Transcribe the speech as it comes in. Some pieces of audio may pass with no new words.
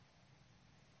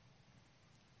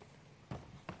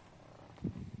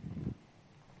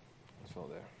go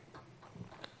there.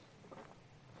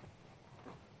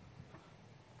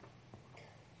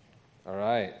 All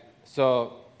right.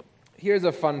 So here's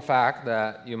a fun fact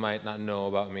that you might not know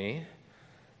about me.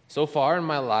 So far in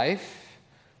my life,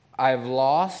 I've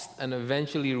lost and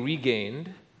eventually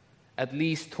regained at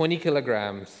least 20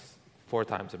 kilograms 4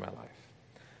 times in my life.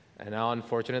 And now,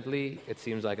 unfortunately, it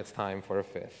seems like it's time for a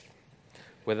 5th,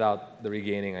 without the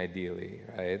regaining ideally,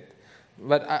 right?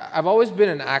 But I've always been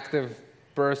an active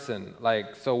person,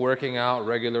 so working out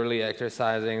regularly,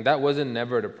 exercising, that wasn't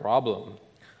never the problem.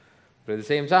 But at the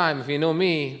same time, if you know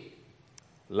me,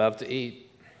 love to eat.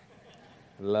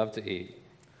 Love to eat.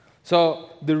 So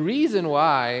the reason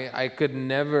why I could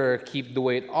never keep the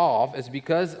weight off is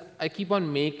because I keep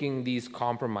on making these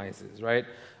compromises, right?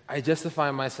 I justify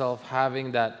myself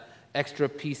having that extra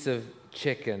piece of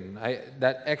chicken,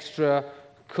 that extra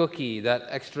cookie, that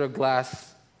extra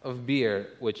glass of beer,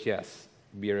 which, yes,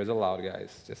 beer is allowed,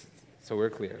 guys, just so we're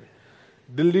clear.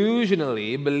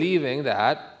 Delusionally believing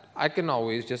that I can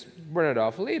always just burn it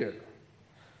off later.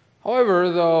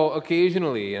 However, though,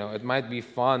 occasionally, it might be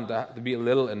fun to be a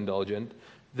little indulgent.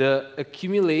 The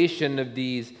accumulation of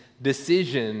these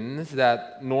decisions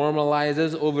that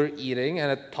normalizes overeating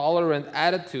and a tolerant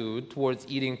attitude towards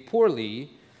eating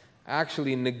poorly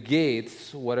actually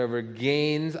negates whatever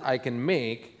gains I can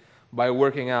make by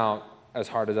working out as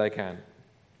hard as I can.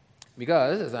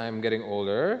 Because as I'm getting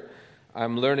older,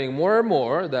 I'm learning more and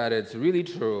more that it's really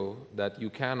true that you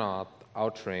cannot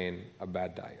outtrain a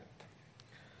bad diet.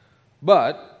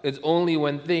 But it's only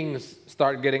when things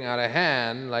start getting out of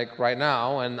hand, like right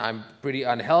now, and I'm pretty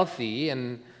unhealthy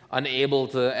and unable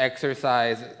to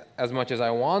exercise as much as I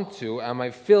want to, am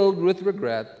I filled with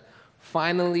regret,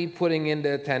 finally putting in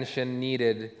the attention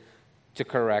needed to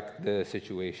correct the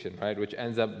situation, right? Which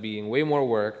ends up being way more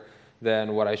work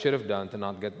than what I should have done to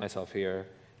not get myself here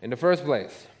in the first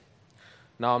place.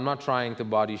 Now, I'm not trying to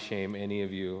body shame any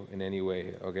of you in any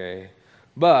way, okay?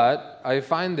 But I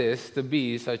find this to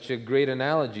be such a great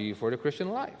analogy for the Christian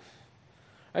life.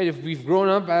 Right? If we've grown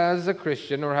up as a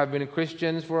Christian or have been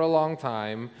Christians for a long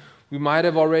time, we might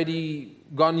have already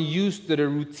gotten used to the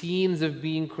routines of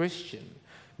being Christian.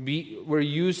 We're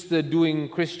used to doing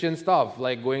Christian stuff,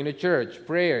 like going to church,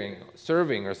 praying,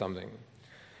 serving, or something.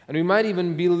 And we might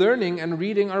even be learning and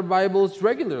reading our Bibles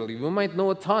regularly. We might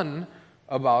know a ton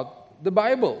about the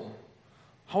Bible.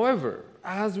 However,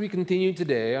 as we continue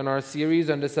today on our series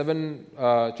on the 7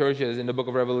 churches in the book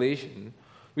of Revelation,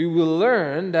 we will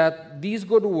learn that these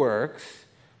good works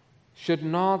should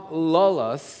not lull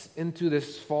us into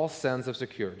this false sense of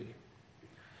security.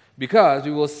 Because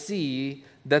we will see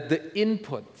that the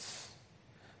inputs,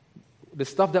 the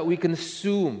stuff that we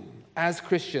consume as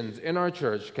Christians in our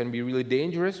church can be really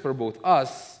dangerous for both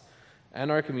us and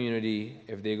our community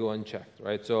if they go unchecked,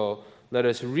 right? So let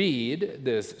us read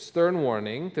this stern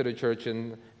warning to the church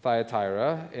in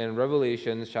Thyatira in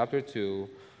Revelation chapter 2,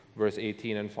 verse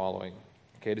 18 and following.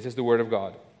 Okay, this is the word of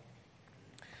God.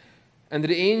 And to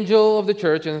the angel of the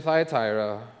church in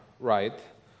Thyatira write,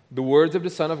 the words of the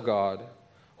Son of God,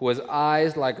 who has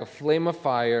eyes like a flame of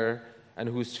fire and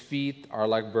whose feet are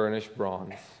like burnished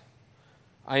bronze.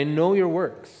 I know your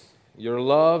works, your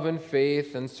love and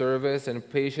faith and service and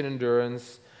patient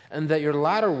endurance, and that your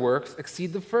latter works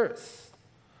exceed the first.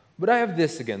 But I have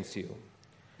this against you,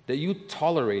 that you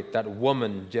tolerate that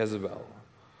woman Jezebel,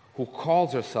 who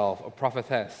calls herself a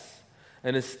prophetess,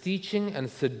 and is teaching and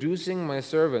seducing my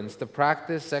servants to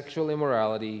practice sexual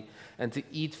immorality and to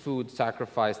eat food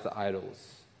sacrificed to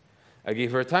idols. I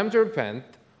gave her time to repent,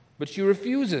 but she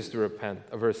refuses to repent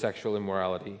of her sexual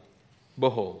immorality.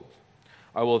 Behold,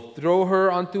 I will throw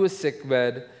her onto a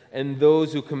sickbed, and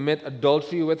those who commit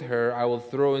adultery with her I will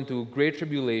throw into great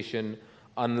tribulation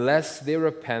unless they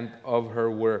repent of her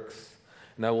works.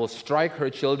 And I will strike her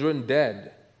children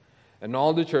dead. And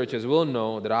all the churches will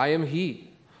know that I am he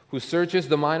who searches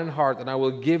the mind and heart, and I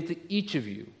will give to each of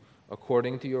you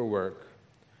according to your work.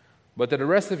 But to the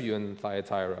rest of you in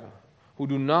Thyatira, who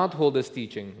do not hold this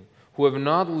teaching, who have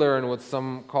not learned what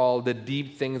some call the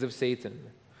deep things of Satan,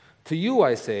 to you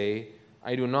I say,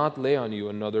 I do not lay on you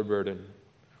another burden.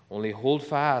 Only hold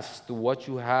fast to what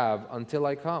you have until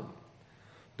I come.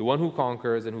 The one who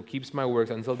conquers and who keeps my works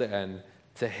until the end,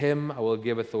 to him I will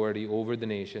give authority over the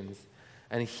nations,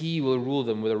 and he will rule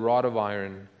them with a rod of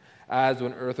iron, as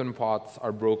when earthen pots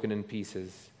are broken in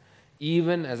pieces,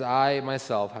 even as I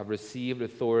myself have received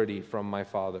authority from my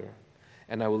Father.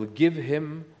 And I will give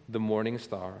him the morning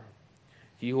star.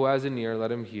 He who has an ear,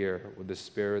 let him hear what the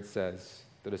Spirit says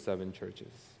to the 7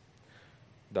 churches.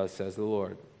 Thus says the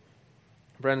Lord.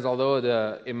 Friends, although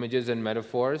the images and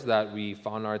metaphors that we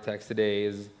found in our text today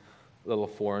is a little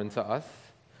foreign to us,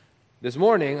 This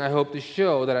morning, I hope to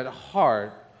show that at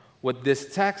heart, what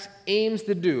this text aims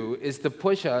to do is to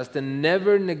push us to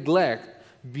never neglect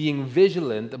being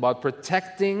vigilant about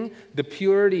protecting the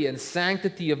purity and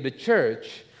sanctity of the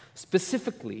church,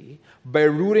 specifically by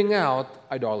rooting out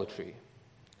idolatry,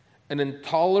 an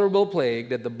intolerable plague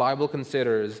that the Bible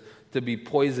considers to be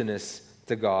poisonous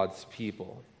to God's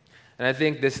people. And I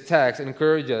think this text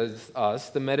encourages us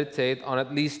to meditate on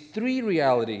at least 3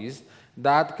 realities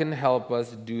that can help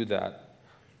us do that.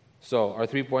 So, our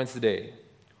 3 points today.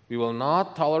 We will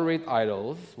not tolerate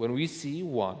idols when we see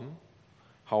 1,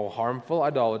 how harmful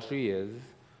idolatry is,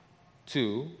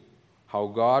 2, how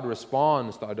God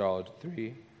responds to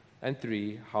idolatry, and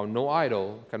 3, how no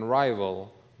idol can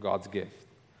rival God's gift.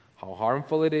 How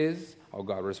harmful it is, how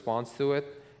God responds to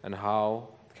it, and how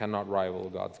it cannot rival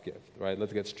God's gift. Right?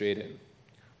 Let's get straight in.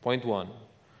 Point 1,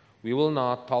 we will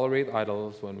not tolerate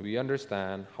idols when we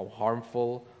understand how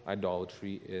harmful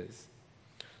idolatry is.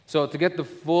 So to get the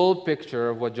full picture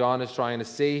of what John is trying to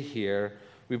say here,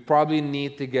 we probably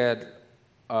need to get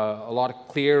a lot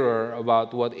clearer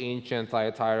about what ancient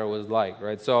Thyatira was like,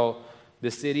 right? So the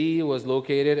city was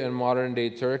located in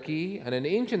modern-day Turkey, and in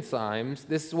ancient times,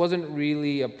 this wasn't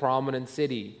really a prominent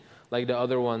city like the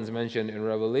other ones mentioned in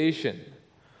Revelation.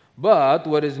 But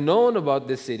what is known about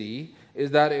this city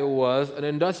is that it was an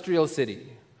industrial city,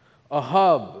 a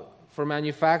hub for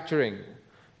manufacturing,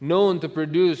 known to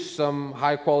produce some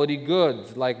high-quality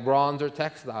goods like bronze or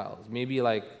textiles, maybe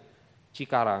like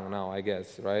chikarang now, I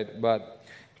guess, right? But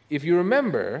if you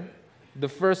remember, the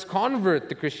first convert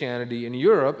to Christianity in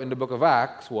Europe in the book of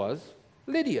Acts was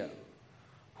Lydia,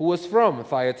 who was from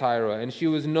Thyatira, and she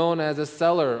was known as a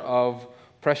seller of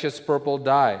precious purple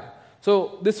dye.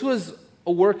 So this was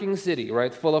a working city,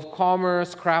 right, full of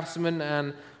commerce, craftsmen,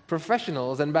 and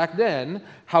professionals. And back then,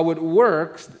 how it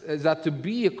works is that to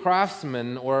be a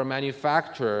craftsman or a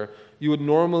manufacturer, you would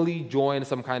normally join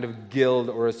some kind of guild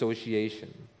or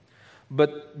association.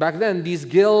 But back then, these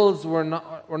guilds were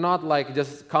not like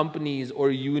just companies or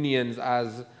unions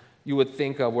as you would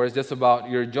think of, where it's just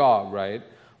about your job, right?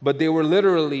 But they were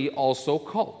literally also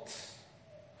cults,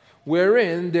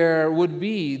 wherein there would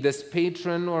be this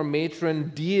patron or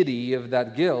matron deity of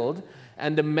that guild,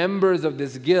 and the members of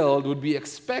this guild would be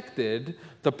expected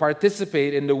to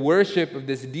participate in the worship of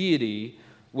this deity,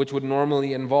 which would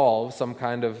normally involve some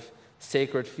kind of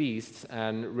sacred feasts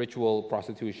and ritual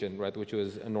prostitution, right, which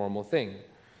was a normal thing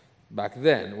back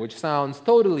then, which sounds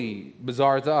totally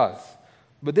bizarre to us.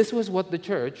 But this was what the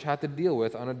church had to deal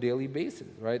with on a daily basis,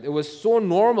 right? It was so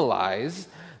normalized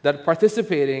that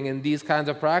participating in these kinds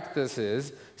of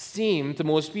practices seemed to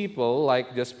most people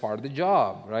like just part of the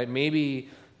job, right?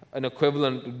 Maybe an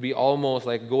equivalent would be almost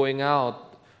like going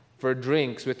out for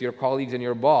drinks with your colleagues and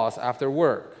your boss after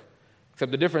work.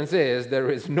 Except the difference is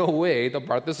there is no way to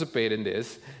participate in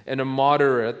this in a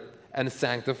moderate and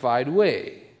sanctified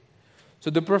way.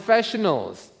 So the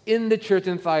professionals in the church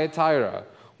in Thyatira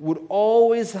would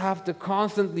always have to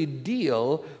constantly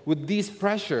deal with these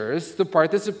pressures to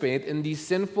participate in these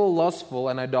sinful, lustful,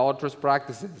 and idolatrous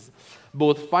practices,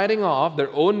 both fighting off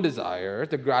their own desire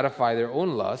to gratify their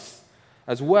own lusts,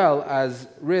 as well as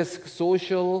risk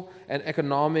social and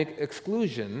economic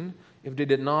exclusion if they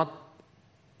did not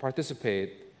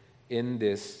participate in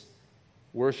this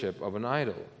worship of an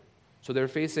idol. So they're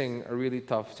facing a really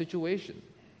tough situation.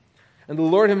 And the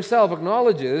Lord himself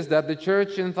acknowledges that the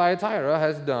church in Thyatira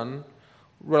has done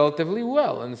relatively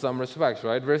well in some respects,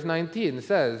 right? Verse 19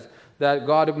 says that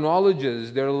God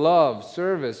acknowledges their love,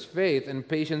 service, faith, and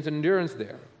patience, endurance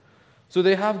there. So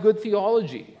they have good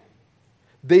theology.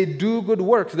 They do good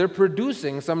works. They're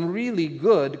producing some really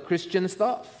good Christian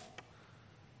stuff.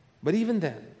 But even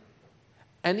then,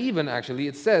 and even actually,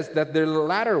 it says that their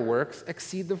latter works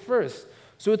exceed the first.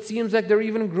 So it seems like they're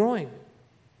even growing.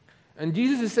 And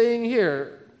Jesus is saying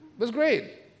here, that's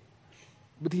great.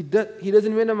 But he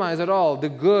doesn't minimize at all the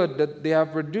good that they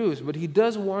have produced. But he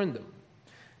does warn them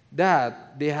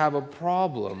that they have a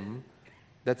problem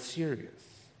that's serious,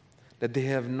 that they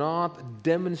have not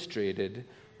demonstrated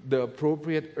the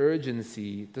appropriate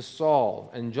urgency to solve.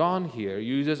 And John here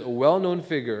uses a well-known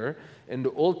figure in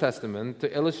the Old Testament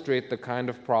to illustrate the kind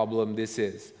of problem this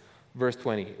is. Verse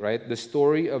 20, right? The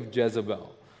story of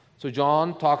Jezebel. So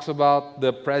John talks about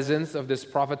the presence of this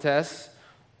prophetess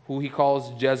who he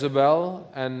calls Jezebel,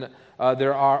 and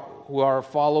there are who are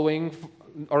following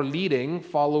or leading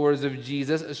followers of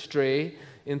Jesus astray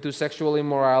into sexual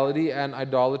immorality and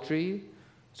idolatry.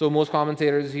 So most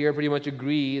commentators here pretty much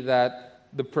agree that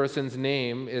the person's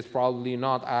name is probably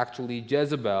not actually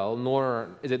Jezebel, nor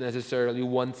is it necessarily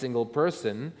one single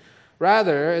person.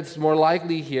 Rather, it's more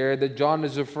likely here that John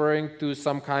is referring to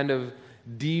some kind of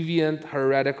deviant,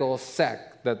 heretical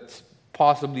sect that's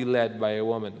possibly led by a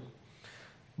woman.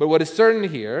 But what is certain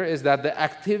here is that the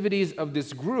activities of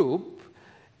this group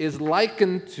is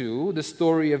likened to the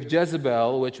story of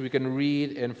Jezebel, which we can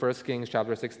read in 1 Kings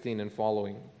chapter 16 and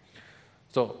following.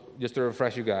 So, just to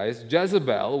refresh you guys,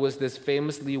 Jezebel was this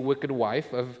famously wicked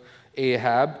wife of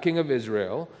Ahab, king of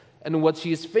Israel, and what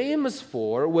she is famous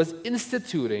for was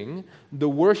instituting the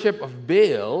worship of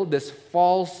Baal, this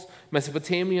false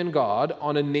Mesopotamian god,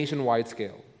 on a nationwide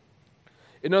scale.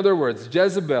 In other words,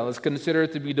 Jezebel is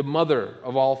considered to be the mother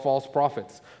of all false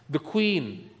prophets, the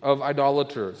queen of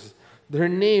idolaters. Her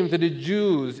name to the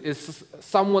Jews is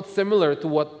somewhat similar to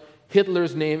what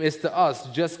Hitler's name is to us,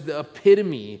 just the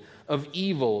epitome of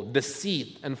evil,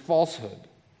 deceit, and falsehood.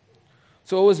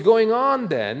 So what's going on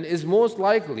then is most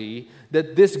likely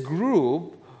that this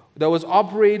group that was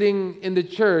operating in the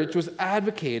church was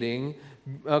advocating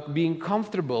being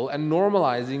comfortable and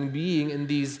normalizing being in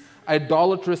these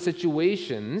idolatrous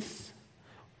situations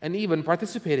and even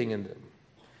participating in them.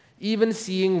 Even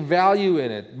seeing value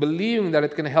in it, believing that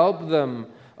it can help them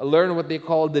learn what they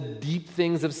call the deep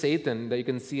things of Satan that you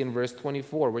can see in verse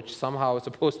 24, which somehow is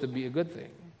supposed to be a good thing.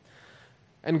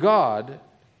 And God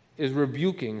is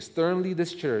rebuking sternly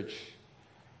this church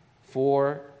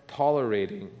for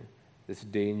tolerating this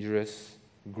dangerous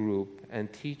group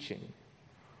and teaching,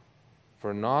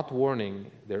 for not warning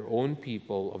their own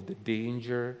people of the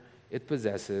danger it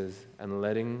possesses and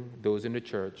letting those in the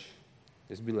church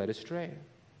just be led astray.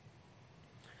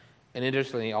 And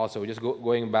interestingly also, just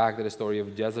going back to the story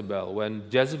of Jezebel, when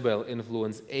Jezebel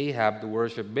influenced Ahab to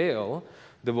worship Baal,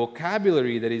 the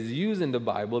vocabulary that is used in the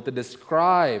Bible to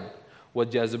describe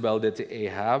what Jezebel did to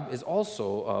Ahab is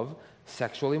also of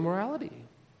sexual immorality.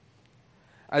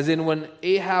 As in, when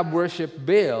Ahab worshipped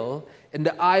Baal, in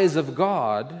the eyes of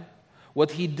God,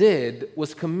 what he did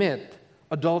was commit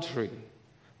adultery.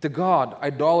 To God,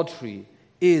 idolatry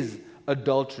is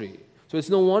adultery. So it's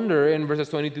no wonder in verses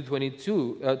 20 to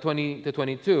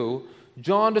 22,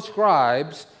 John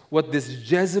describes what this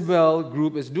Jezebel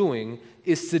group is doing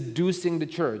is seducing the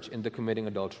church into committing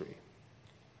adultery.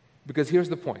 Because here's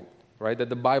the point, right, that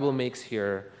the Bible makes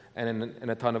here and in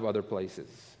a ton of other places.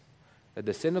 That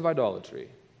the sin of idolatry,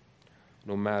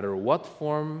 no matter what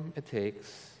form it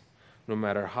takes, no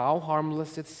matter how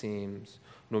harmless it seems,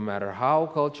 no matter how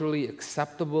culturally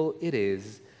acceptable it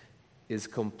is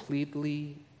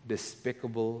completely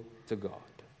despicable to God.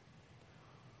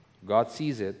 God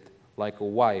sees it like a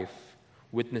wife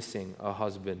witnessing a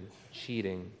husband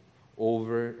cheating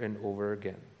over and over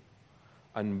again.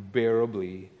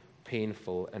 Unbearably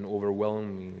painful and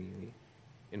overwhelmingly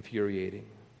infuriating.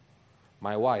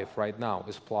 My wife right now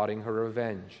is plotting her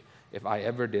revenge if I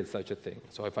ever did such a thing.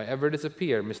 So if I ever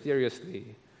disappear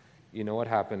mysteriously, you know what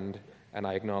happened, and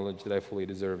I acknowledge that I fully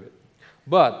deserve it.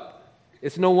 But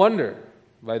it's no wonder,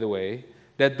 by the way,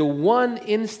 that the one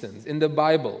instance in the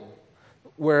Bible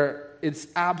where it's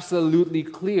absolutely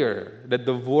clear that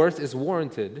divorce is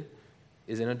warranted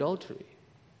is in adultery.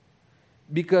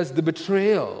 Because the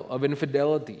betrayal of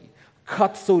infidelity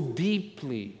cuts so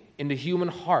deeply in the human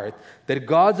heart that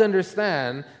God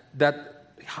understands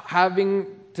that having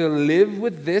to live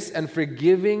with this and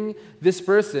forgiving this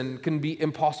person can be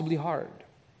impossibly hard.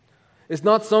 It's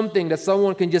not something that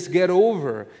someone can just get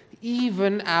over,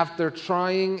 even after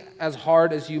trying as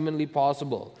hard as humanly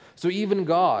possible. So even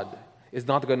God is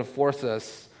not going to force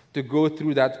us to go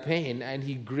through that pain, and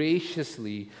He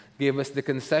graciously gave us the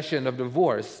concession of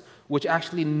divorce, which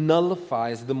actually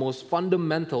nullifies the most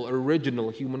fundamental,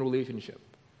 original human relationship.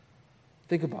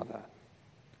 Think about that.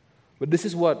 But this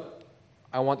is what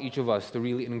I want each of us to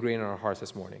really ingrain in our hearts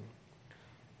this morning.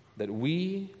 That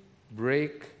we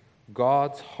break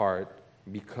God's heart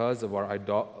because of our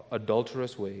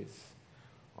adulterous ways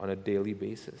on a daily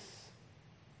basis.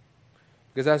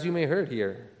 Because as you may have heard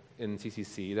here in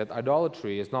CCC, that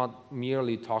idolatry is not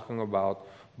merely talking about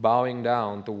bowing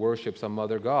down to worship some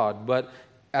other god, but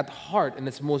at heart, in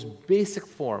its most basic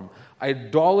form,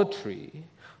 idolatry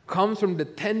comes from the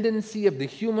tendency of the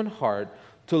human heart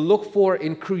to look for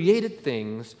in created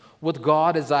things what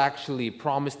God has actually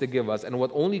promised to give us and what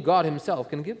only God Himself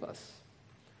can give us.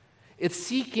 It's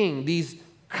seeking these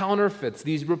counterfeits,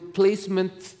 these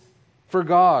replacements for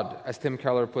God, as Tim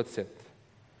Keller puts it.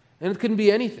 And it can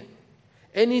be anything.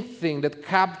 Anything that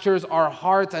captures our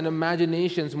hearts and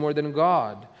imaginations more than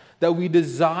God, that we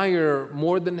desire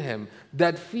more than Him,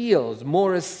 that feels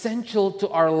more essential to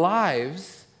our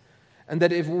lives, and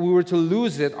that if we were to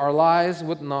lose it, our lives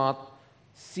would not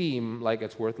seem like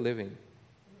it's worth living.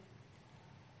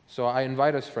 So I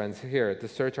invite us, friends, here to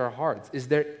search our hearts. Is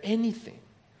there anything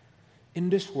in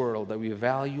this world that we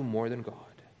value more than God?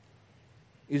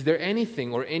 Is there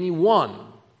anything or anyone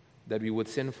that we would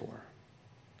sin for?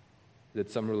 Is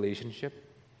it some relationship?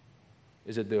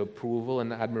 Is it the approval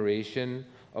and admiration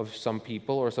of some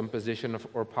people or some position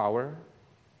or power?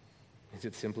 Is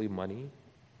it simply money?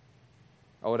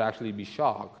 I would actually be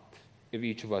shocked if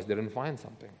each of us didn't find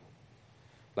something.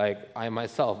 Like I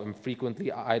myself am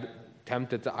frequently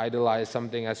tempted to idolize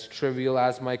something as trivial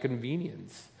as my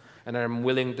convenience, and I'm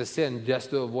willing to sin just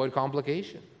to avoid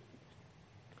complication.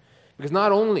 Because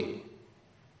not only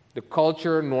the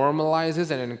culture normalizes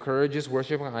and encourages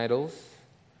worshiping idols,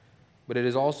 but it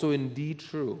is also indeed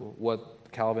true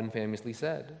what Calvin famously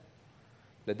said,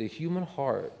 that the human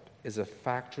heart is a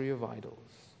factory of idols,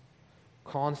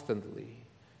 constantly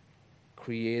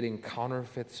creating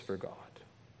counterfeits for God.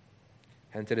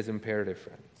 Hence it is imperative,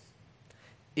 friends,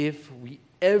 if we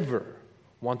ever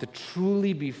want to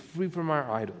truly be free from our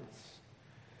idols,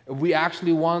 if we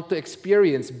actually want to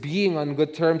experience being on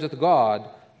good terms with God,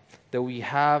 that we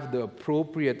have the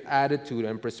appropriate attitude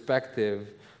and perspective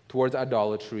towards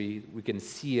idolatry, we can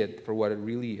see it for what it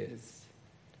really is,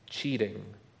 cheating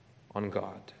on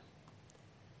God.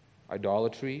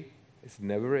 Idolatry is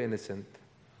never innocent.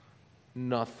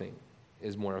 Nothing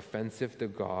is more offensive to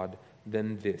God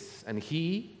than this. And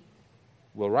He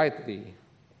will rightly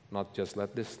not just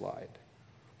let this slide.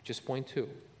 Just point two,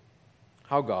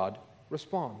 how God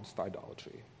responds to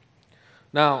idolatry.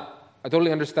 Now, I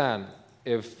totally understand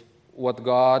if what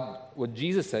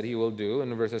Jesus said He will do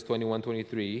in verses 21,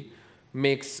 23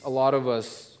 makes a lot of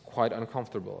us quite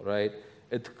uncomfortable, right?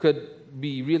 It could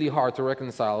be really hard to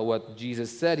reconcile what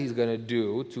Jesus said He's going to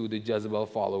do to the Jezebel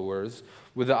followers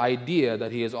with the idea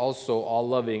that He is also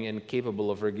all-loving and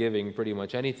capable of forgiving pretty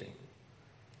much anything,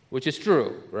 which is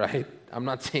true, right? I'm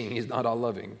not saying He's not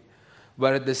all-loving.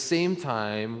 But at the same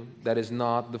time, that is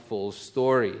not the full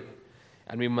story.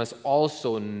 And we must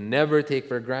also never take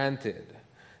for granted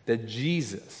that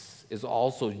Jesus is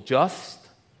also just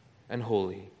and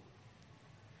holy.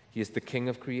 He is the King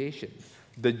of creation,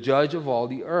 the judge of all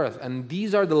the earth. And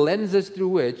these are the lenses through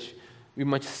which we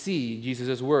must see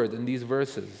Jesus' words in these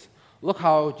verses. Look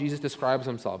how Jesus describes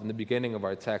Himself in the beginning of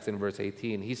our text in verse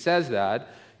 18. He says that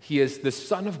He is the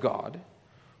Son of God,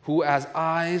 who has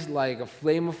eyes like a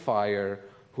flame of fire,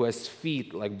 who has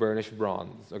feet like burnished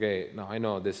bronze. Okay, now I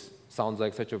know this sounds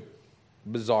like such a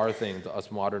bizarre thing to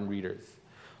us modern readers,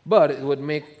 but it would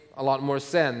make a lot more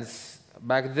sense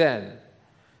back then.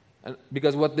 And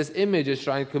because what this image is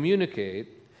trying to communicate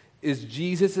is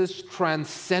Jesus'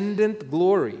 transcendent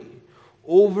glory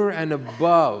over and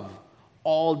above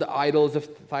all the idols of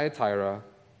Thyatira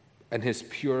and His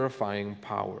purifying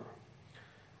power.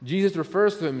 Jesus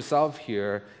refers to Himself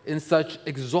here in such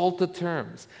exalted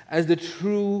terms as the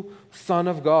true Son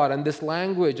of God. And this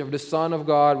language of the Son of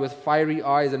God with fiery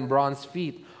eyes and bronze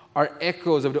feet are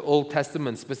echoes of the Old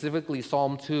Testament, specifically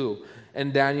Psalm 2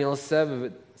 and Daniel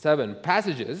 7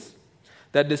 passages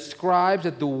that describes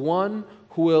that the one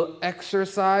who will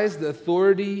exercise the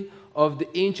authority of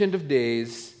the Ancient of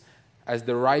Days as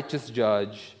the righteous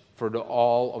judge for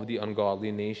all of the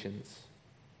ungodly nations.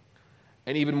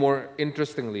 And even more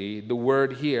interestingly, the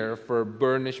word here for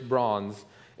burnished bronze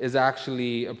is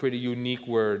actually a pretty unique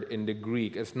word in the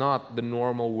Greek. It's not the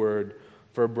normal word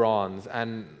for bronze.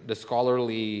 And the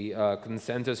scholarly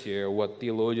consensus here, what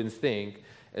theologians think,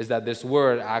 is that this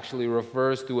word actually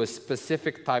refers to a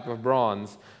specific type of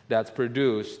bronze that's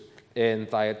produced in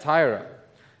Thyatira.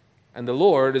 And the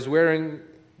Lord is wearing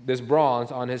this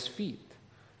bronze on His feet,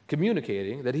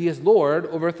 communicating that He is Lord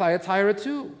over Thyatira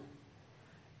too,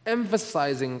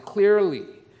 emphasizing clearly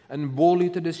and boldly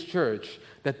to this church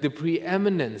that the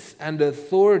preeminence and the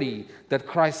authority that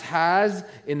Christ has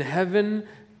in heaven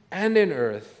and in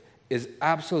earth is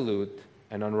absolute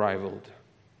and unrivaled.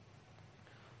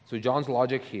 So John's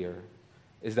logic here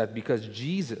is that because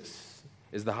Jesus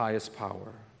is the highest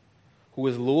power, who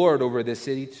is Lord over this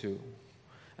city too,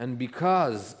 and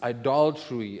because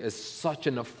idolatry is such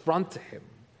an affront to Him,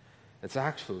 it's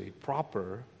actually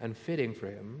proper and fitting for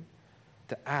Him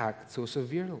to act so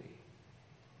severely.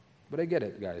 But I get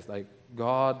it, guys. Like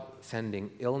God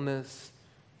sending illness,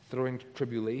 throwing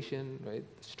tribulation, right?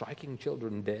 Striking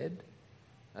children dead,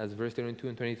 as verse 22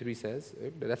 and 23 says,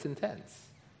 that's intense.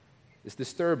 It's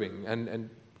disturbing and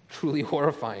truly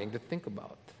horrifying to think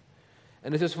about.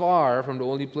 And this is far from the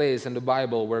only place in the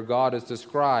Bible where God is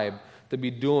described to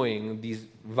be doing these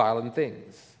violent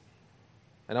things.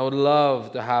 And I would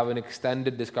love to have an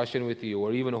extended discussion with you,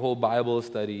 or even a whole Bible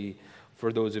study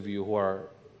for those of you who are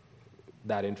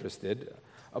that interested,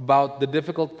 about the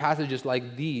difficult passages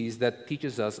like these that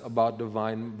teaches us about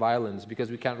divine violence, because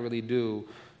we can't really do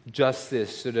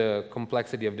justice to the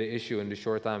complexity of the issue in the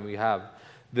short time we have.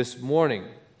 this morning.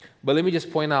 But let me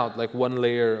just point out like one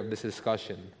layer of this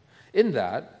discussion. In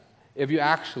that, if you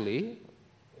actually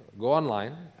go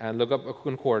online and look up a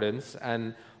concordance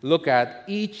and look at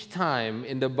each time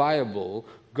in the Bible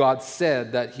God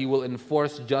said that he will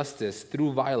enforce justice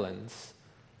through violence,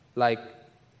 like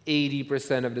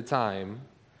 80% of the time,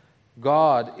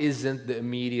 God isn't the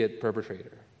immediate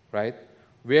perpetrator, right?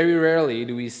 Very rarely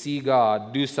do we see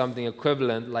God do something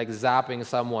equivalent like zapping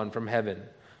someone from heaven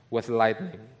with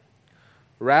lightning.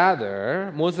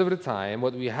 Rather, most of the time,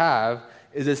 what we have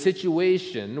is a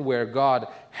situation where God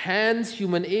hands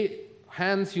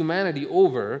humanity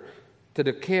over to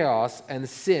the chaos and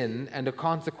sin and the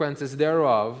consequences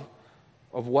thereof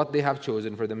of what they have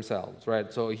chosen for themselves,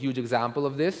 right? So a huge example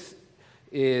of this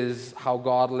is how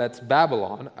God lets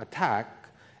Babylon attack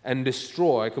and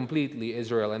destroy completely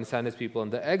Israel and send his people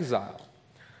into exile.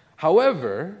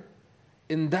 However,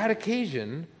 in that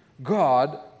occasion,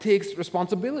 God takes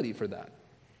responsibility for that.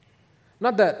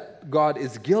 Not that God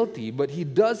is guilty, but he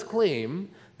does claim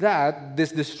that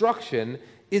this destruction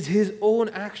is his own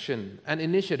action and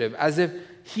initiative, as if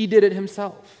he did it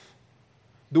himself.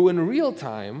 Though in real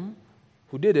time,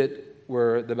 who did it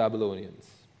were the Babylonians.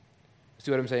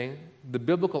 See what I'm saying? The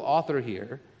biblical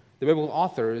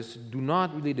authors do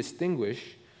not really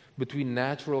distinguish between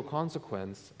natural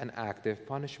consequence and active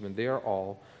punishment. They are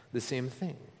all the same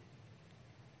thing.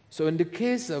 So in the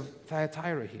case of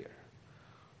Thyatira here,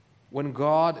 when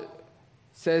God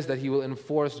says that he will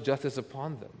enforce justice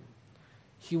upon them,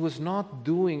 he was not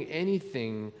doing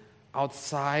anything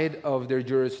outside of their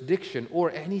jurisdiction or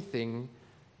anything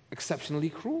exceptionally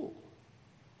cruel.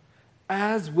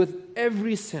 As with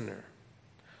every sinner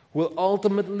will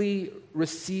ultimately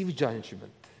receive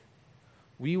judgment,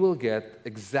 we will get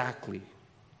exactly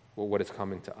what is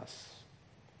coming to us.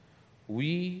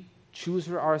 We choose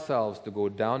for ourselves to go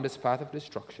down this path of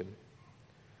destruction,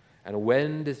 and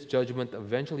when this judgment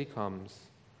eventually comes,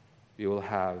 we will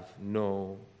have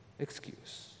no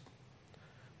excuse.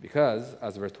 Because,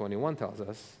 as verse 21 tells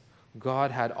us,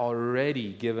 God had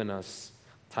already given us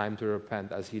time to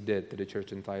repent, as he did to the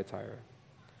church in Thyatira.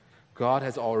 God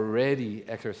has already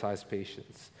exercised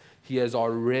patience. He has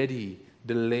already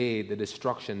delayed the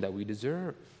destruction that we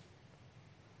deserve.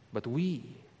 But we,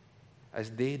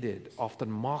 as they did,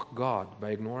 often mock God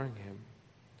by ignoring him.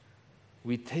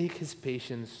 We take his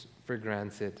patience for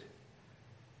granted,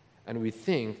 and we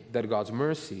think that God's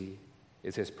mercy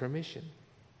is his permission.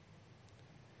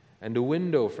 And the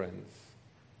window, friends,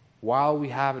 while we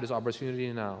have this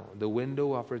opportunity now, the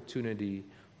window of opportunity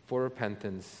for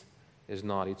repentance is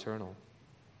not eternal.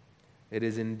 It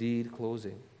is indeed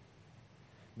closing.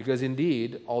 Because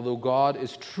indeed, although God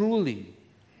is truly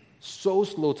so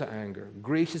slow to anger,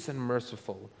 gracious and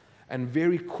merciful, and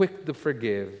very quick to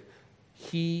forgive,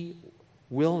 he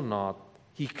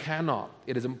cannot,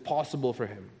 it is impossible for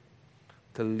him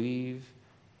to leave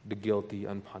the guilty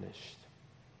unpunished.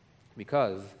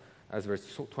 Because, as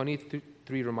verse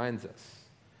 23 reminds us,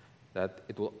 that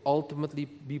it will ultimately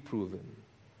be proven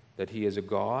that he is a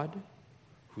God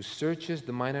who searches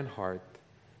the mind and heart,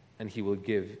 and he will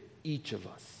give each of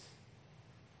us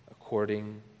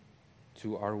according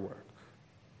to our work.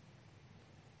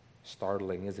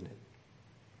 Startling, isn't it?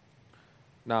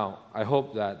 Now, I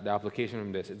hope that the application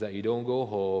from this is that you don't go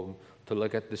home to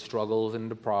look at the struggles and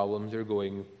the problems you're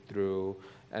going through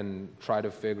and try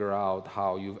to figure out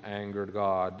how you've angered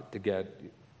God to get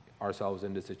ourselves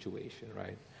in this situation,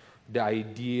 right? The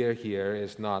idea here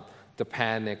is not to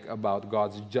panic about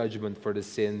God's judgment for the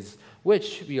sins,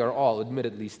 which we are all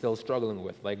admittedly still struggling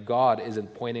with. Like, God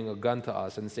isn't pointing a gun to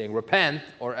us and saying, repent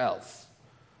or else.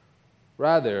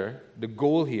 Rather, the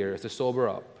goal here is to sober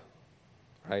up,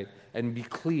 right? And be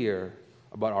clear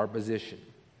about our position.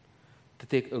 To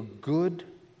take a good,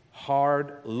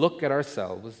 hard look at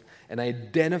ourselves and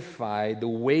identify the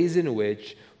ways in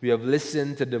which we have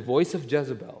listened to the voice of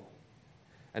Jezebel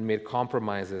and made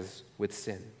compromises with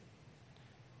sin.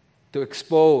 To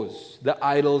expose the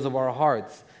idols of our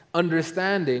hearts,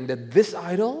 understanding that this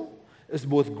idol is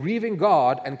both grieving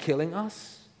God and killing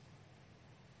us.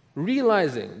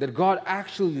 Realizing that God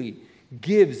actually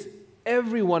gives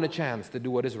everyone a chance to do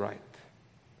what is right.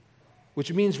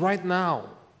 Which means right now,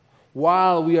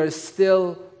 while we are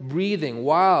still breathing,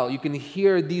 while you can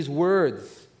hear these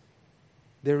words,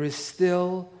 there is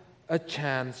still a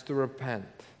chance to repent.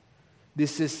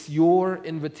 This is your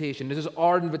invitation. This is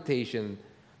our invitation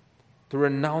to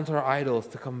renounce our idols,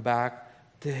 to come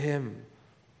back to him.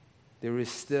 There is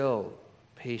still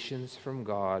patience from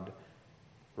God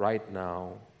right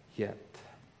now yet.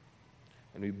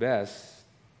 And we best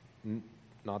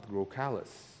not grow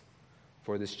callous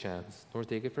for this chance, nor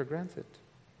take it for granted.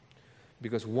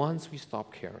 Because once we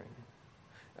stop caring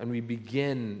and we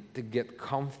begin to get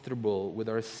comfortable with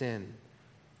our sin,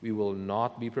 we will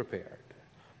not be prepared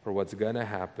for what's going to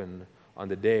happen on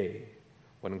the day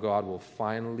when God will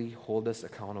finally hold us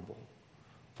accountable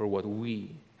for what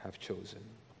we have chosen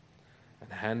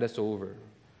and hand us over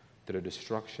to the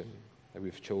destruction that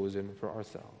we've chosen for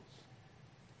ourselves.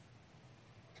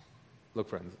 Look,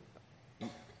 friends,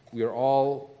 we are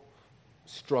all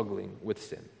struggling with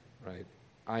sin, right?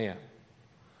 I am.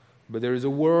 But there is a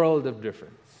world of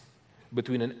difference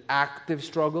between an active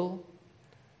struggle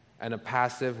and a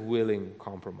passive, willing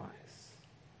compromise.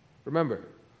 Remember,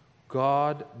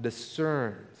 God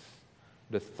discerns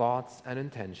the thoughts and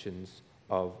intentions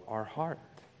of our heart.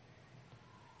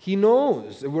 He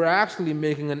knows if we're actually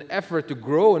making an effort to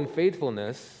grow in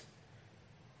faithfulness,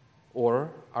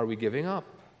 or are we giving up?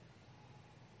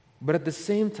 But at the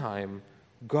same time,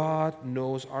 God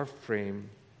knows our frame.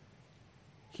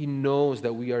 He knows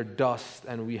that we are dust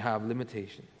and we have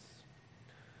limitations.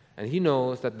 And He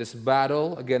knows that this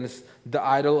battle against the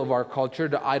idol of our culture,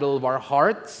 the idol of our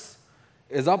hearts,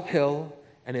 is uphill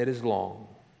and it is long.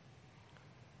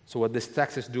 So what this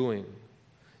text is doing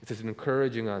is it's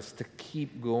encouraging us to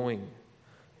keep going,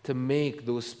 to make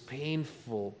those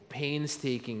painful,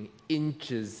 painstaking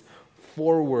inches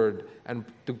forward and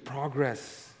to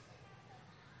progress.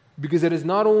 Because it is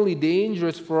not only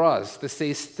dangerous for us to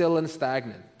stay still and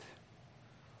stagnant,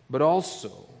 but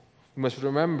also we must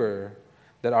remember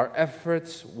that our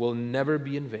efforts will never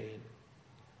be in vain,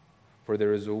 for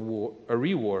there is a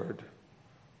reward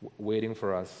waiting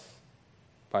for us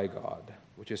by God,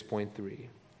 which is point 3.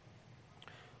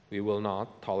 We will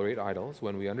not tolerate idols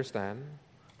when we understand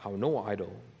how no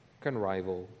idol can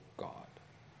rival God.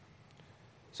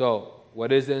 So,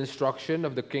 what is the instruction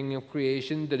of the King of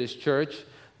Creation to this church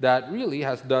that really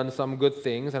has done some good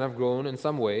things and have grown in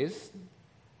some ways?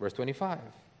 Verse 25.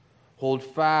 Hold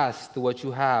fast to what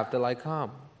you have till I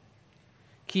come.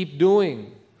 Keep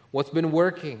doing what's been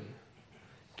working.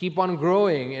 Keep on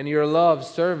growing in your love,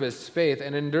 service, faith,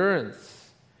 and endurance.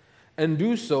 And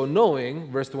do so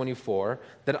knowing, verse 24,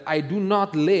 that I do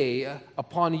not lay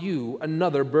upon you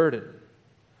another burden.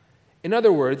 In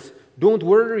other words, don't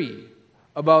worry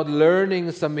about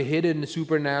learning some hidden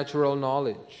supernatural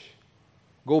knowledge.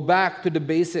 Go back to the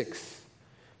basics,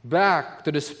 back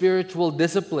to the spiritual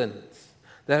disciplines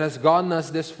that has gotten us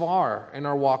this far in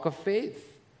our walk of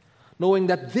faith, knowing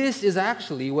that this is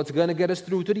actually what's going to get us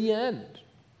through to the end.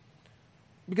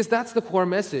 Because that's the core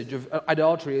message of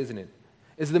idolatry, isn't it?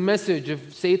 It's the message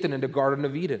of Satan in the Garden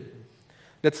of Eden.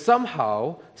 That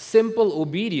somehow simple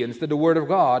obedience to the Word of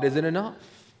God isn't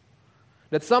enough.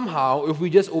 That somehow if we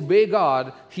just obey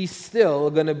God, He's still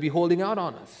going to be holding out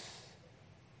on us.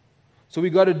 So we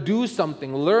got to do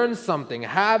something, learn something,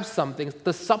 have something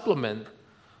to supplement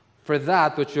for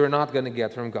that which you're not going to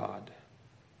get from God.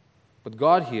 But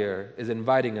God here is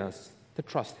inviting us to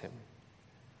trust Him.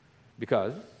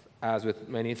 Because, as with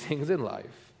many things in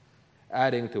life,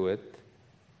 adding to it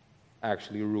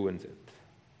actually ruins it.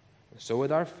 So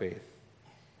with our faith,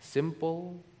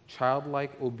 simple,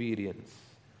 childlike obedience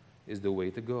is the way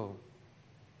to go.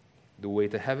 The way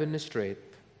to heaven is straight,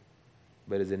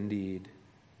 but is indeed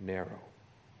narrow.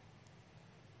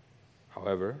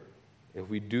 However, if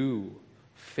we do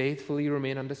faithfully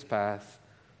remain on this path,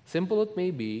 simple it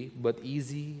may be, but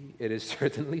easy it is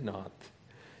certainly not.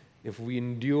 If we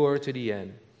endure to the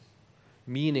end,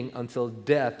 meaning until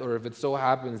death, or if it so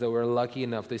happens that we're lucky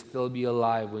enough to still be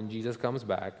alive when Jesus comes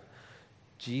back,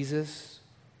 Jesus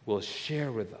will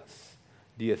share with us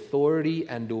the authority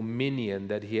and dominion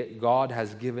that God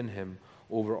has given Him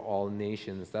over all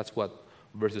nations. That's what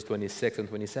verses 26 and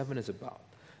 27 is about.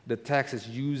 The text is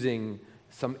using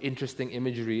some interesting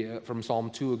imagery from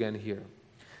Psalm 2 again here.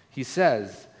 He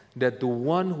says that the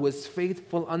one who is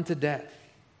faithful unto death,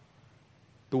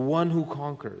 the one who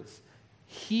conquers,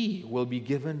 he will be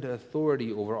given the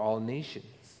authority over all nations.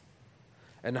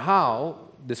 And how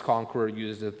this conqueror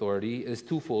uses authority is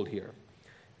twofold here.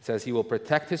 It says he will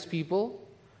protect his people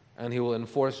and he will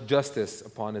enforce justice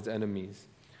upon his enemies.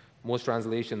 Most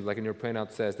translations, like in your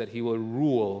printout, says that he will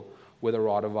rule with a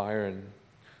rod of iron,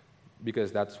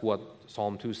 because that's what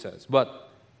Psalm 2 says. But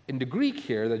in the Greek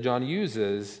here that John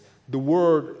uses, the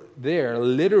word there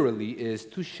literally is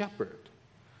to shepherd.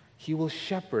 He will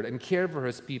shepherd and care for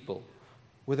his people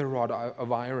with a rod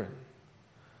of iron.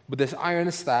 But this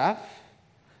iron staff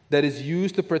that is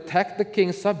used to protect the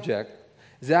king's subject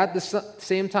is at the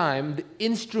same time the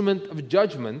instrument of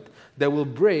judgment that will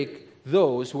break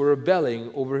those who are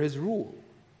rebelling over his rule.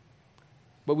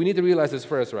 But we need to realize this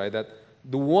first, right? That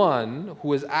the one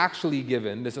who is actually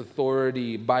given this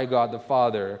authority by God the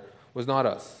Father was not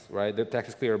us, right? The text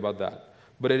is clear about that.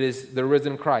 But it is the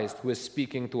risen Christ who is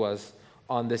speaking to us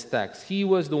on this text. He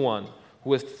was the one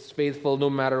who was faithful no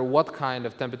matter what kind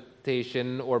of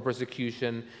temptation or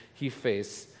persecution he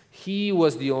faced. He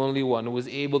was the only one who was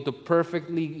able to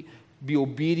perfectly be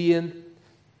obedient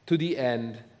to the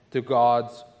end to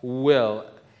God's will,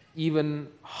 even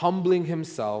humbling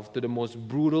himself to the most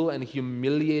brutal and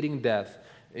humiliating death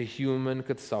a human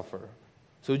could suffer.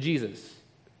 So Jesus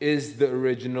is the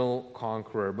original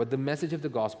conqueror. But the message of the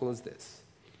gospel is this: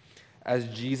 as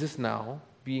Jesus now,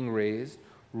 being raised,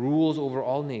 rules over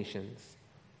all nations,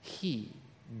 he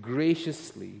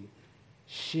graciously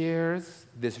shares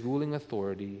this ruling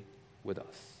authority with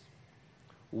us.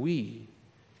 We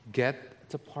get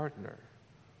to partner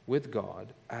with God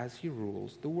as he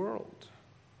rules the world.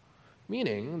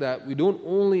 Meaning that we don't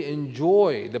only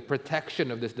enjoy the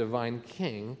protection of this divine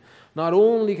king, not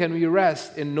only can we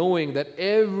rest in knowing that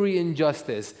every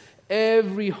injustice,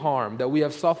 every harm that we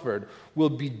have suffered will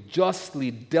be justly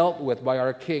dealt with by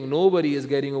our king. Nobody is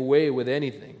getting away with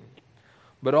anything.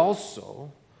 But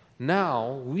also,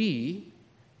 now we,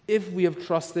 if we have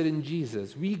trusted in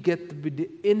Jesus, we get to be the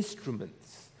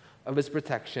instruments of his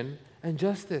protection and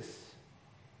justice.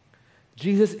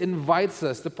 Jesus invites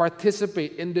us to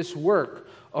participate in this work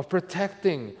of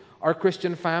protecting our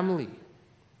Christian family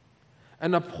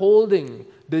and upholding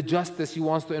the justice he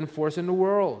wants to enforce in the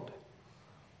world.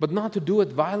 But not to do it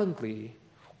violently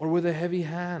or with a heavy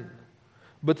hand,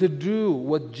 but to do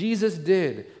what Jesus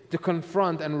did to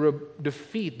confront and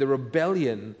defeat the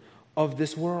rebellion of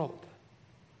this world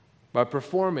by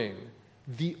performing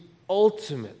the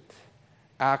ultimate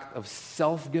act of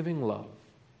self-giving love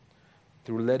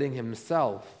through letting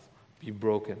himself be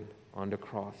broken on the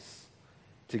cross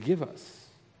to give us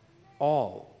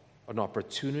all an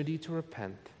opportunity to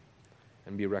repent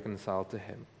and be reconciled to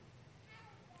him.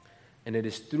 And it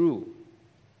is through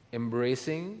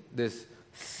embracing this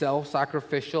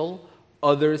self-sacrificial,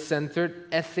 other-centered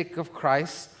ethic of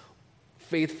Christ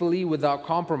faithfully without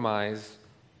compromise,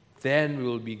 then we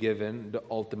will be given the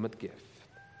ultimate gift,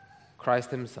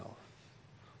 Christ himself,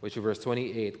 which verse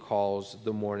 28 calls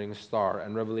the morning star,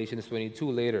 and Revelation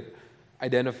 22 later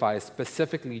identifies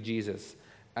specifically Jesus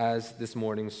as this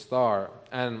morning star.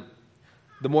 And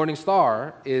the morning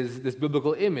star is this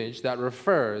biblical image that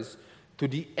refers to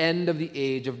the end of the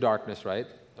age of darkness, right?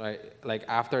 Like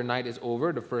after night is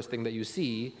over, the first thing that you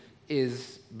see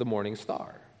is the morning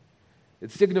star.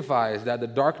 It signifies that the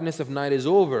darkness of night is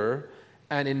over,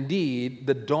 and indeed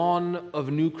the dawn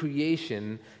of new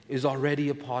creation is already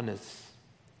upon us.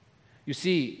 You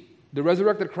see, the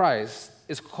resurrected Christ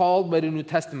is called by the New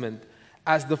Testament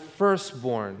as the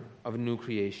firstborn of new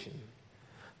creation.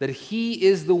 That he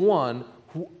is the one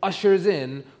who ushers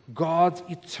in God's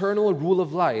eternal rule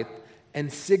of light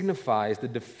and signifies the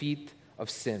defeat of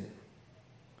sin.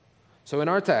 So in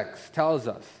our text tells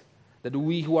us that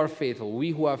we who are faithful,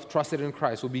 we who have trusted in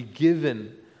Christ, will be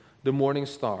given the morning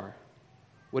star.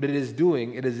 What it is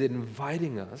doing, it is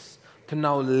inviting us to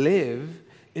now live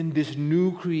in this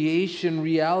new creation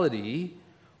reality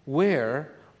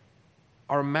where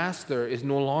our master is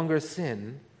no longer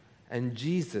sin and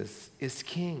Jesus is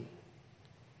king.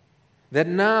 That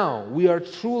now we are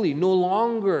truly no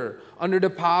longer under the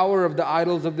power of the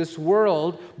idols of this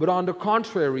world, but on the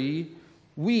contrary,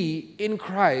 we in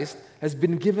Christ has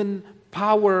been given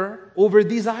power over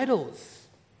these idols.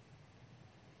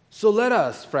 So let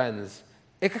us, friends,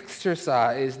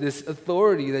 exercise this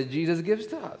authority that Jesus gives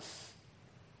to us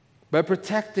by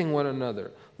protecting one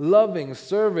another, loving,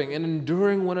 serving, and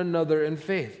enduring one another in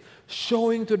faith,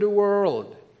 showing to the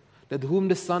world that whom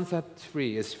the Son sets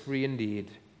free is free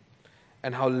indeed,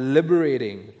 and how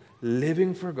liberating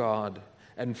living for God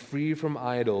and free from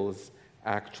idols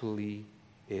actually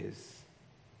is.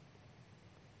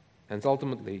 Hence,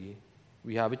 ultimately,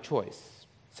 we have a choice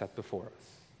set before us.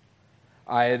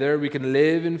 Either we can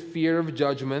live in fear of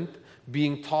judgment,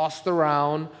 being tossed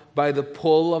around by the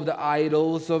pull of the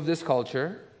idols of this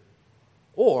culture,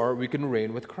 or we can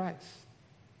reign with Christ,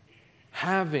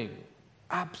 having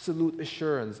absolute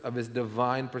assurance of his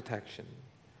divine protection,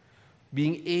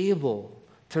 being able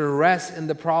to rest in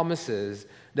the promises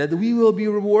that we will be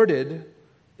rewarded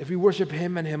if we worship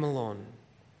him and him alone.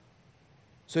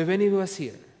 So if any of us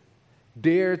here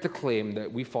dare to claim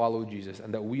that we follow Jesus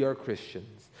and that we are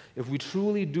Christians, if we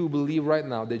truly do believe right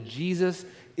now that Jesus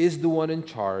is the one in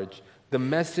charge, the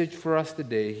message for us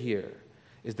today here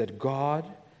is that God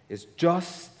is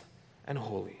just and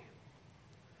holy.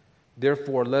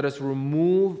 Therefore, let us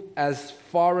remove as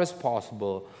far as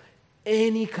possible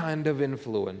any kind of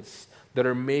influence that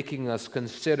are making us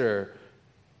consider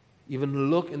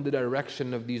even look in the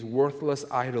direction of these worthless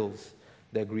idols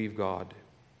that grieve God.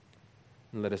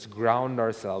 And let us ground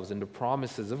ourselves in the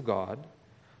promises of God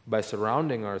by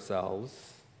surrounding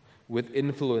ourselves with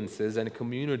influences and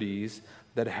communities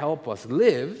that help us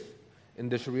live in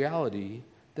this reality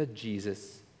that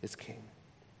Jesus is King.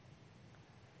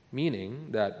 Meaning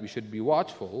that we should be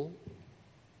watchful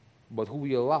about who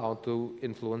we allow to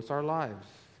influence our lives.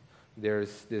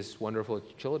 There's this wonderful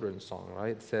children's song,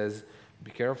 right? It says,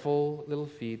 "Be careful, little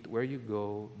feet, where you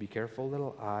go. Be careful,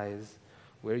 little eyes,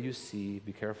 where you see.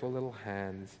 Be careful, little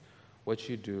hands, what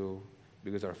you do,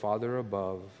 because our Father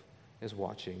above is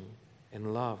watching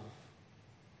in love."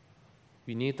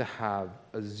 We need to have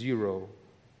a zero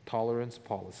tolerance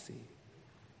policy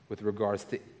with regards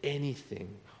to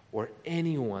anything or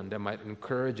anyone that might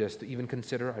encourage us to even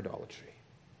consider idolatry.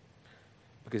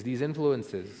 Because these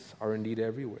influences are indeed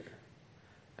everywhere.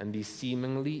 And these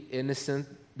seemingly innocent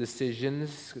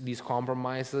decisions, these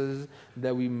compromises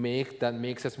that we make that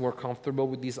makes us more comfortable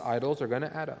with these idols are going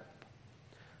to add up.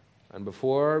 And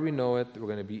before we know it, we're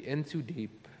going to be in too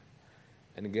deep,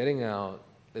 and getting out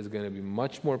is going to be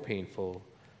much more painful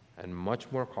and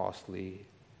much more costly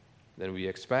than we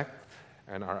expect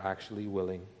and are actually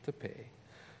willing to pay.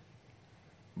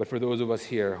 But for those of us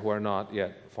here who are not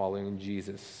yet following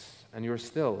Jesus, and you're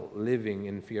still living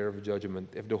in fear of judgment,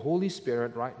 if the Holy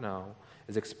Spirit right now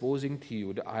is exposing to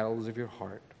you the idols of your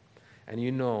heart, and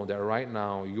you know that right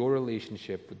now your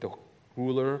relationship with the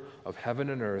ruler of heaven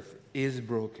and earth is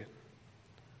broken,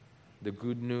 the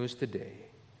good news today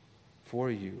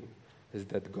for you is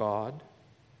that God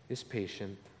is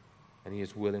patient and He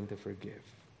is willing to forgive.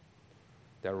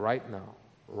 That right now,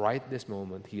 right this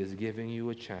moment, He is giving you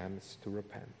a chance to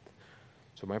repent.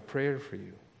 So my prayer for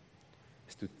you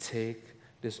is to take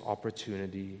this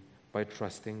opportunity by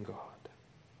trusting God.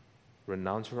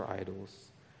 Renounce your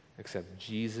idols, accept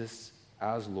Jesus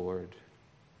as Lord,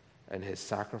 and His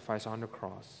sacrifice on the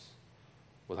cross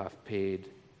will have paid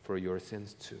for your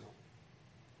sins too.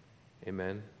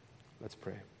 Amen. Let's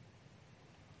pray.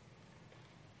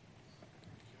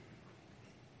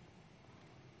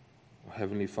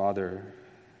 Heavenly Father,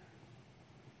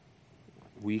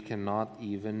 we cannot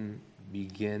even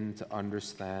begin to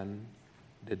understand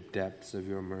the depths of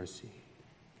your mercy.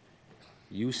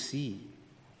 You see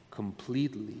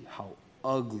completely how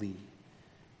ugly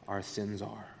our sins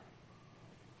are.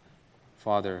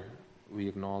 Father, we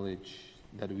acknowledge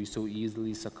that we so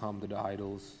easily succumb to the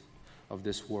idols of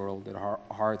this world, that our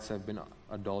hearts have been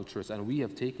adulterous, and we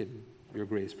have taken your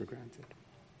grace for granted.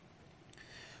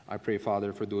 I pray,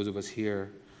 Father, for those of us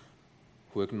here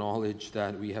who acknowledge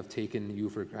that we have taken you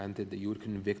for granted, that you would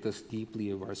convict us deeply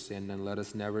of our sin and let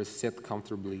us never sit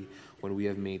comfortably when we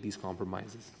have made these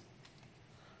compromises.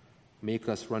 Make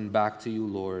us run back to you,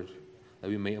 Lord, that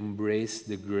we may embrace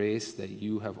the grace that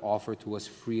you have offered to us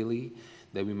freely,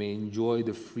 that we may enjoy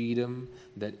the freedom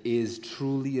that is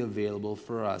truly available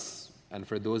for us. And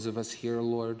for those of us here,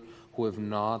 Lord, who have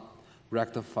not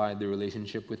rectified the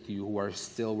relationship with you, who are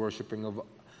still worshiping of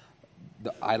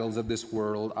the idols of this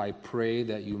world, I pray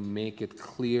that you make it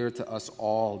clear to us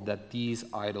all that these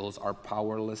idols are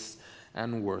powerless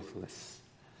and worthless,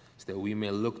 so that we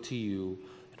may look to you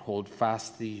and hold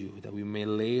fast to you, that we may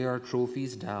lay our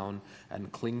trophies down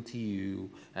and cling to you,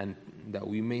 and that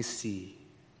we may see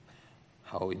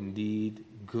how indeed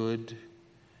good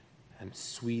and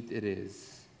sweet it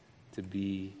is to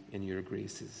be in your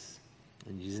graces.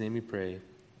 In Jesus' name we pray,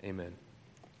 amen.